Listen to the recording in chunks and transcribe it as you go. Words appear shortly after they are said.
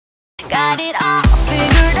Got it all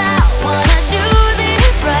figured out, wanna do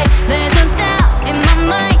this right. There's no doubt in my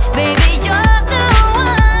mind, baby, you're the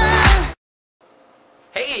one.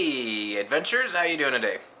 Hey adventurers, how you doing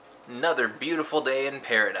today? Another beautiful day in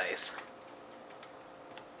paradise.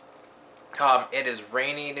 It is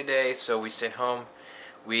rainy today, so we stayed home.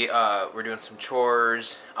 We're doing some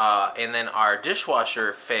chores, and then our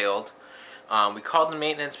dishwasher failed. We called the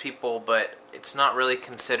maintenance people, but it's not really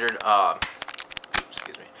considered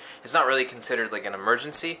it's not really considered like an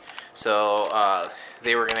emergency. So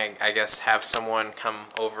they were gonna, I guess, have someone come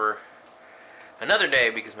over another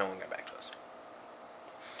day because no one got back to us.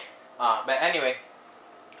 But anyway,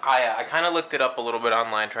 I kind of looked it up a little bit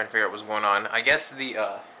online trying to figure out what's going on. I guess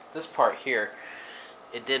the this part here,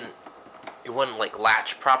 it wouldn't like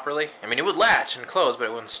latch properly. I mean, it would latch and close, but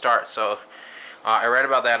it wouldn't start. So I read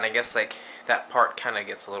about that, and I guess like that part kind of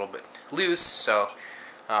gets a little bit loose. So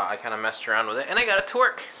I kind of messed around with it, and I got it to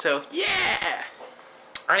work. So yeah,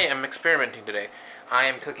 I am experimenting today. I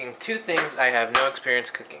am cooking two things I have no experience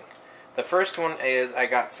cooking. The first one is I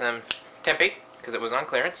got some tempeh because it was on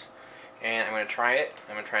clearance, and I'm going to try it.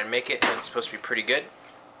 I'm going to try and make it, and it's supposed to be pretty good.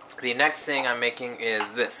 The next thing I'm making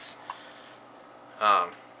is this.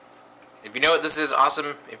 If you know what this is,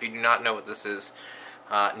 awesome. If you do not know what this is,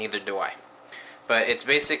 neither do I. But it's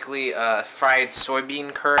basically fried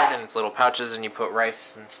soybean curd, and it's little pouches, and you put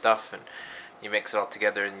rice and stuff, and you mix it all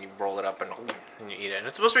together, and you roll it up, and you eat it. And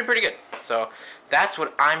it's supposed to be pretty good. So that's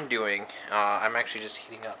what I'm doing. I'm actually just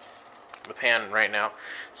heating up the pan right now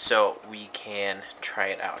so we can try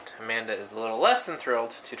it out. Amanda is a little less than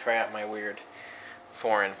thrilled to try out my weird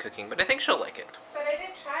foreign cooking, but I think she'll like it. But I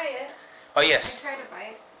did try it. Oh yes. I tried a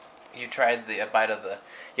bite. You tried a bite of the...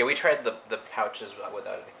 Yeah, we tried the pouches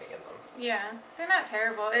without anything in them. Yeah, they're not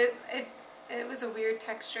terrible. It was a weird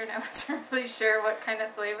texture, and I wasn't really sure what kind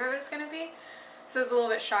of flavor it was going to be. So it was a little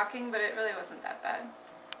bit shocking, but it really wasn't that bad.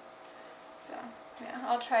 So, yeah,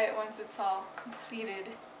 I'll try it once it's all completed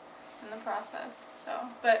in the process. So,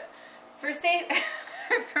 but for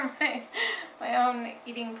for my own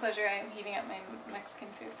eating pleasure, I'm heating up my Mexican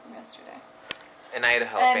food from yesterday. And I had a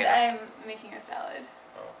jalapeno. And I'm making a salad.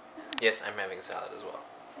 Oh. Yeah. Yes, I'm having a salad as well.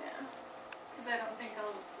 Yeah, because I don't think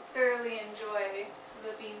I'll thoroughly enjoy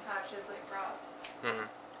the bean pouches like raw. So.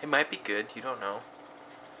 It might be good. You don't know.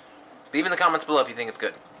 Leave in the comments below if you think it's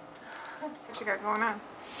good. What you got going on?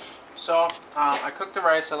 So, I cooked the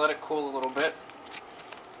rice. I let it cool a little bit.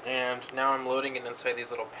 And now I'm loading it inside these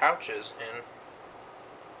little pouches, and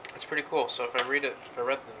it's pretty cool. So if I read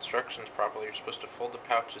the instructions properly, you're supposed to fold the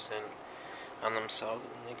pouches in on themselves,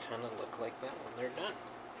 and they kind of look like that when they're done.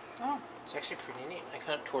 Oh. It's actually pretty neat. I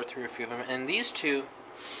kind of tore through a few of them, and these two,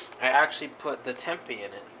 I actually put the tempeh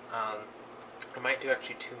in it. I might do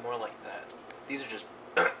actually two more like that. These are just,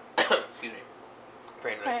 excuse me,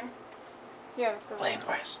 plain rice. Yeah, plain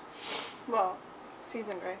rice. Well,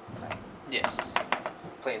 seasoned rice. But yes,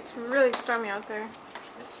 plain it's seasoned. really stormy out there.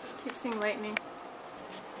 Yes, Keep seeing lightning.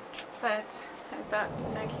 But I bet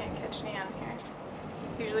I can't catch any on here.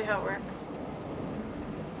 It's usually how it works.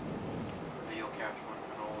 You'll catch one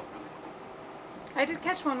and it'll look really cool. I did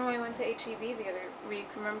catch one when we went to HEB the other week,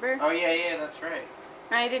 remember? Oh yeah, that's right.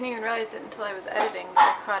 I didn't even realize it until I was editing, but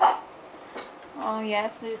I caught it. Oh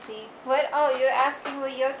yes, Lucy. What? Oh, you're asking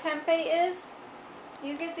what your tempeh is?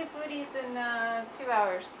 You get your foodies in 2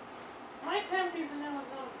 hours. My tempeh's in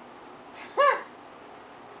Arizona.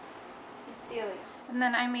 Silly. And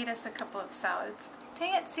then I made us a couple of salads.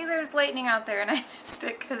 Dang it, see there's lightning out there and I missed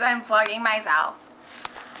it because I'm vlogging myself.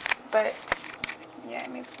 But, yeah, I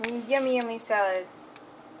made some yummy salad.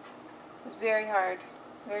 It was very hard.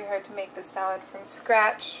 Very hard to make this salad from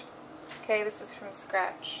scratch. Okay, this is from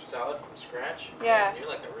scratch. Salad from scratch? Yeah. Man, you're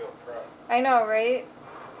like a real pro. I know, right?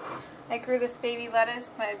 I grew this baby lettuce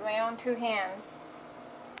by my own 2 hands.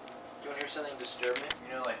 Do you want to hear something disturbing?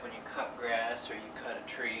 You know, like when you cut grass or you cut a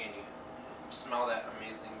tree and you smell that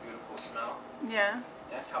amazing, beautiful smell? Yeah.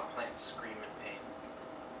 That's how plants scream in pain.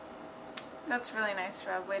 That's really nice,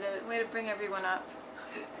 Rob. Way to bring everyone up.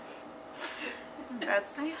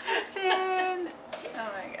 That's my husband.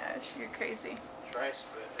 Oh my gosh, you're crazy. Rice,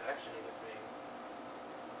 but it actually ended up being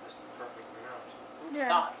just the perfect amount. Who Yeah.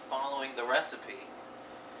 thought following the recipe?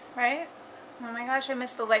 Right? Oh my gosh, I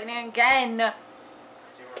missed the lightning again.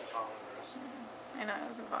 You weren't following the recipe. I know, I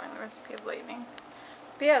wasn't following the recipe of lightning.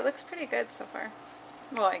 But yeah, it looks pretty good so far.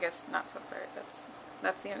 Well, I guess not so far.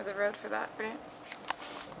 That's the end of the road for that, right?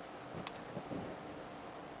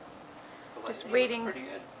 The Just lightning waiting. looks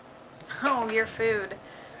pretty good. Oh, your food.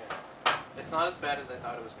 Yeah. It's not as bad as I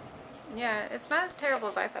thought it was going to be. Yeah, it's not as terrible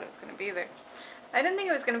as I thought it was going to be there. I didn't think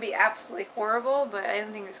it was going to be absolutely horrible, but I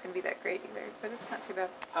didn't think it was going to be that great either. But it's not too bad.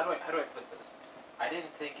 How do I put this? I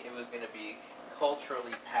didn't think it was going to be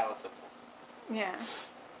culturally palatable. Yeah.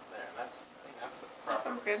 There, I think that's the proper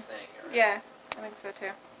Sounds good. saying it, right? Yeah, I think so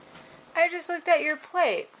too. I just looked at your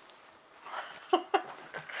plate.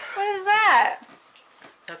 What is that?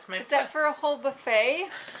 That's my. Is that for a whole buffet?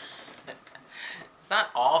 It's not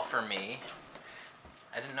all for me.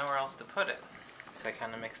 I didn't know where else to put it, so I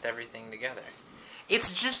kind of mixed everything together.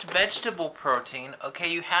 It's just vegetable protein.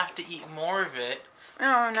 Okay, you have to eat more of it.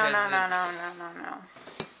 Oh, no.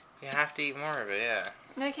 You have to eat more of it, yeah.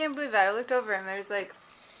 I can't believe that. I looked over and there's like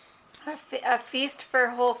a feast for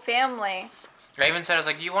a whole family. I even said, I was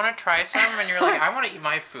like, you want to try some? And you're like, I want to eat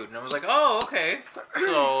my food. And I was like, oh, okay.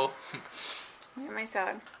 So. And my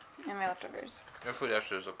salad. And my leftovers. Your food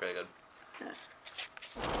actually is okay good. Yeah.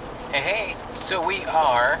 Hey, so we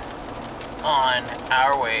are on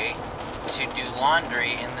our way to do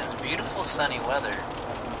laundry in this beautiful sunny weather.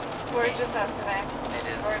 It's gorgeous out today.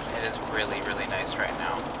 It is really, really nice right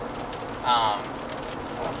now.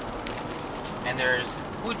 And there's,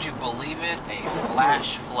 would you believe it, a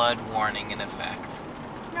flash flood warning in effect.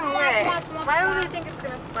 No way. Why would they think it's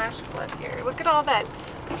going to flash flood here? Look at all that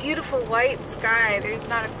beautiful white sky. There's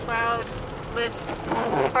not a cloudless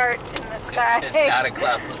part in the sky. There's not a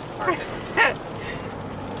cloudless part in the sky.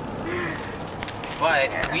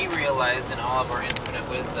 But we realized in all of our infinite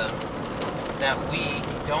wisdom that we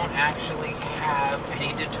don't actually have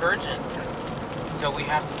any detergent. So we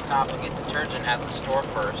have to stop and get detergent at the store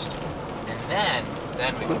first. And then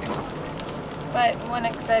we can do it. But one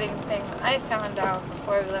exciting thing I found out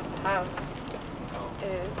before we left the house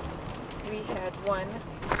is we had one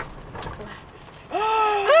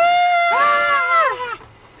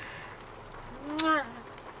left.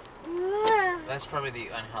 That's probably the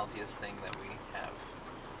unhealthiest thing that we have.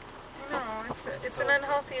 No, it's an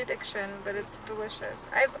unhealthy addiction, but it's delicious.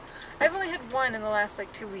 I've only had one in the last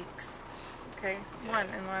like 2 weeks. Okay, Yeah, one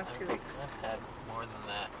in the last 2 weeks. I've had more than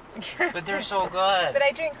that. But they're so good. But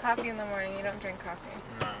I drink coffee in the morning. You don't drink coffee.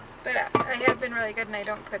 No. But I have been really good, and I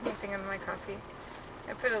don't put anything in my coffee.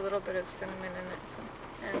 I put a little bit of cinnamon in it.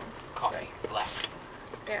 And Coffee, black.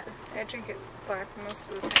 yeah, I drink it black most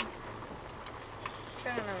of the time.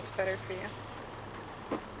 I don't know what's better for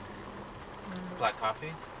you. Black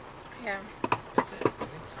coffee? Yeah. Is it? I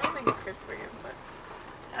think I don't think it's good for you, but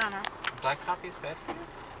I don't know. so. Black coffee is bad for you?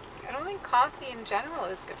 I don't think coffee in general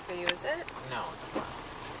is good for you, is it? No, it's not.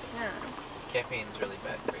 Yeah. Caffeine's really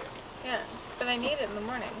bad for you. Yeah, but I need it in the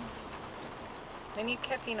morning. I need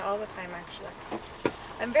caffeine all the time, actually.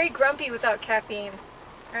 I'm very grumpy without caffeine,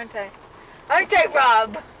 aren't I? Aren't I,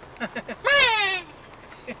 Rob?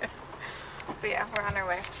 But yeah, we're on our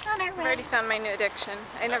way. I've already found my new addiction.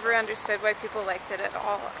 I never understood why people liked it at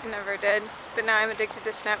all. I never did. But now I'm addicted to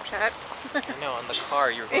Snapchat. I know, in the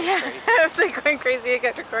car you're going Yeah, crazy. I was like going crazy. I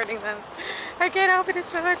kept recording them. I can't help it. It's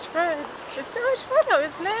so much fun. It's so much fun though,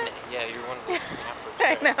 isn't it? Yeah, you're one of those snappers. I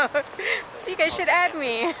right? know. So you guys should add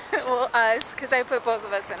me. Well, us, because I put both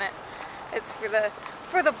of us in it. It's for the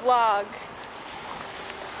vlog.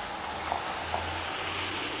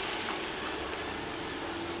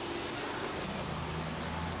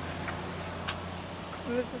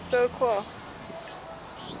 And this is so cool.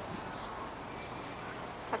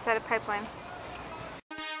 Outside a pipeline.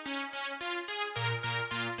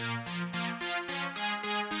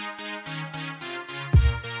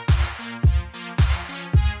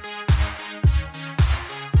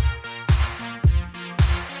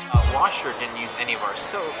 Washer didn't use any of our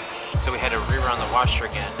soap, so we had to rerun the washer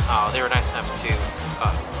again. They were nice enough to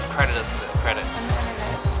credit us the credit.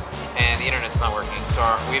 And the internet's not working, so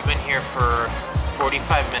we've been here for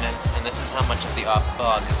 45 minutes, and this is how much of the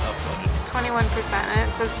vlog is uploaded. 21%, and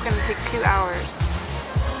it says it's going to take 2 hours.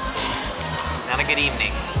 Not a good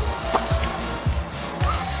evening.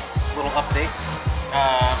 Little update.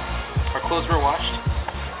 Our clothes were washed.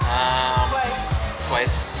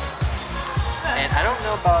 Twice. And I don't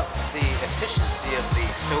know about the efficiency of the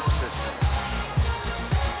soap system,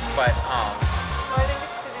 but Well, I think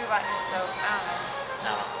it's because we bought new soap. I don't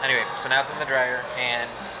know. no. Anyway, so now it's in the dryer, and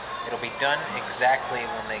it'll be done exactly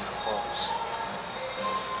when they close.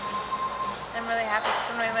 I'm really happy because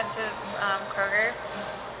when we went to Kroger,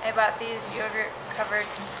 I bought these yogurt-covered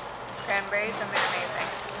cranberries, and they're amazing.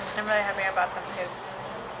 I'm really happy I bought them because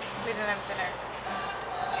we didn't have dinner.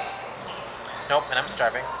 Nope, and I'm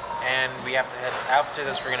starving. And we have to head, after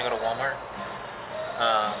this we're going to go to Walmart,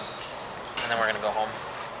 and then we're going to go home.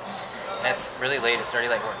 And it's really late, it's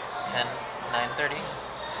already like, what, 9:30?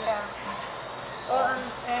 Yeah. So, Well,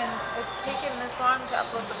 and it's taken this long to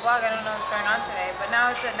upload the vlog. I don't know what's going on today, but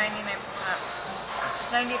now it's at 99%. It's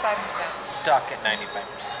 95%. Stuck at 95%.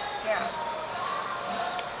 Yeah.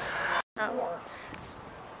 Oh.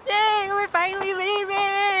 Yay, we're finally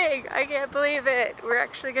leaving! I can't believe it. We're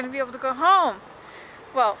actually going to be able to go home.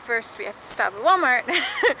 Well, first we have to stop at Walmart,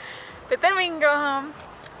 but then we can go home.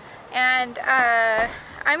 And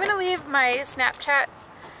I'm going to leave my Snapchat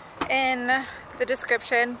in the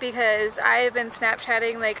description because I have been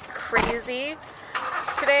Snapchatting like crazy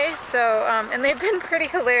today. So, and they've been pretty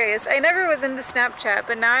hilarious. I never was into Snapchat,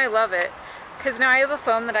 but now I love it. Because now I have a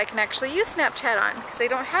phone that I can actually use Snapchat on because I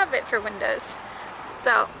don't have it for Windows.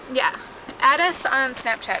 So, yeah. Add us on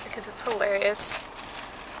Snapchat because it's hilarious.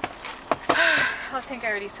 I think I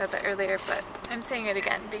already said that earlier, but I'm saying it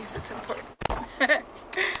again because it's important.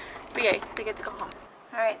 But yay, we get to go home.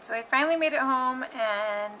 Alright, so I finally made it home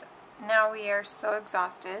and now we are so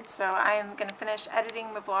exhausted. So I am going to finish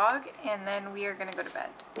editing the vlog and then we are going to go to bed.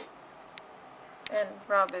 And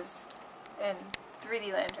Rob is in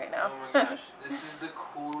 3D land right now. Oh my gosh, this is the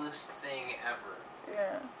coolest thing ever.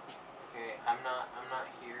 Yeah. Okay, I'm not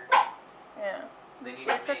here. Yeah. They need See,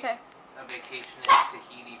 to it's make okay. a vacation in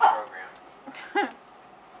Tahiti program.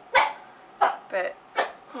 But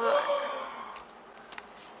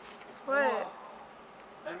what?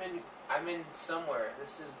 I'm in somewhere.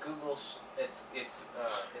 This is Google. It's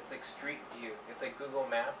like Street View. It's like Google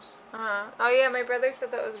Maps. Oh yeah, my brother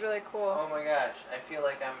said that was really cool. Oh my gosh, I feel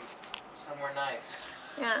like I'm somewhere nice.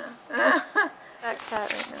 Yeah. That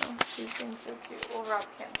cat right now. She's being so cute. Well, Rob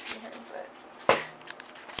can't see her, but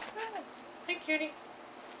Hey, cutie.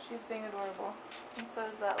 she's being adorable. And so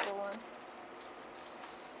is that little one.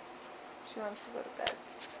 She wants to go to bed.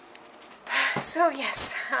 So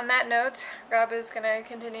yes, on that note, Rob is going to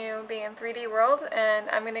continue being in 3D World, and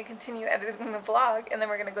I'm going to continue editing the vlog, and then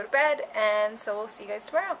we're going to go to bed, and so we'll see you guys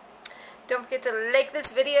tomorrow. Don't forget to like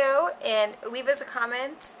this video, and leave us a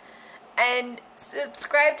comment, and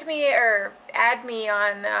subscribe to me, or add me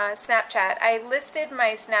on Snapchat. I listed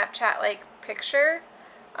my Snapchat, like, picture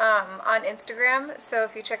on Instagram, so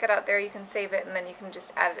if you check it out there, you can save it, and then you can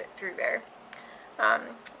just add it through there.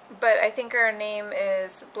 But I think our name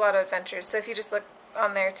is Bellotto Adventures, so if you just look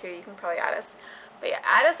on there too, you can probably add us. But yeah,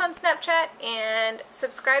 add us on Snapchat and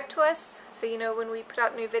subscribe to us so you know when we put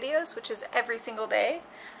out new videos, which is every single day.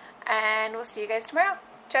 And we'll see you guys tomorrow.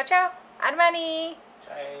 Ciao, ciao. Armani.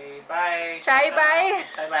 Chai bye. Chai bye.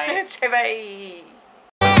 Chai bye. Chai bye.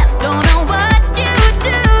 Don't know what you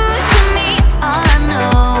do to me. All I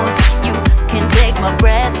know is you can take my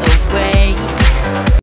breath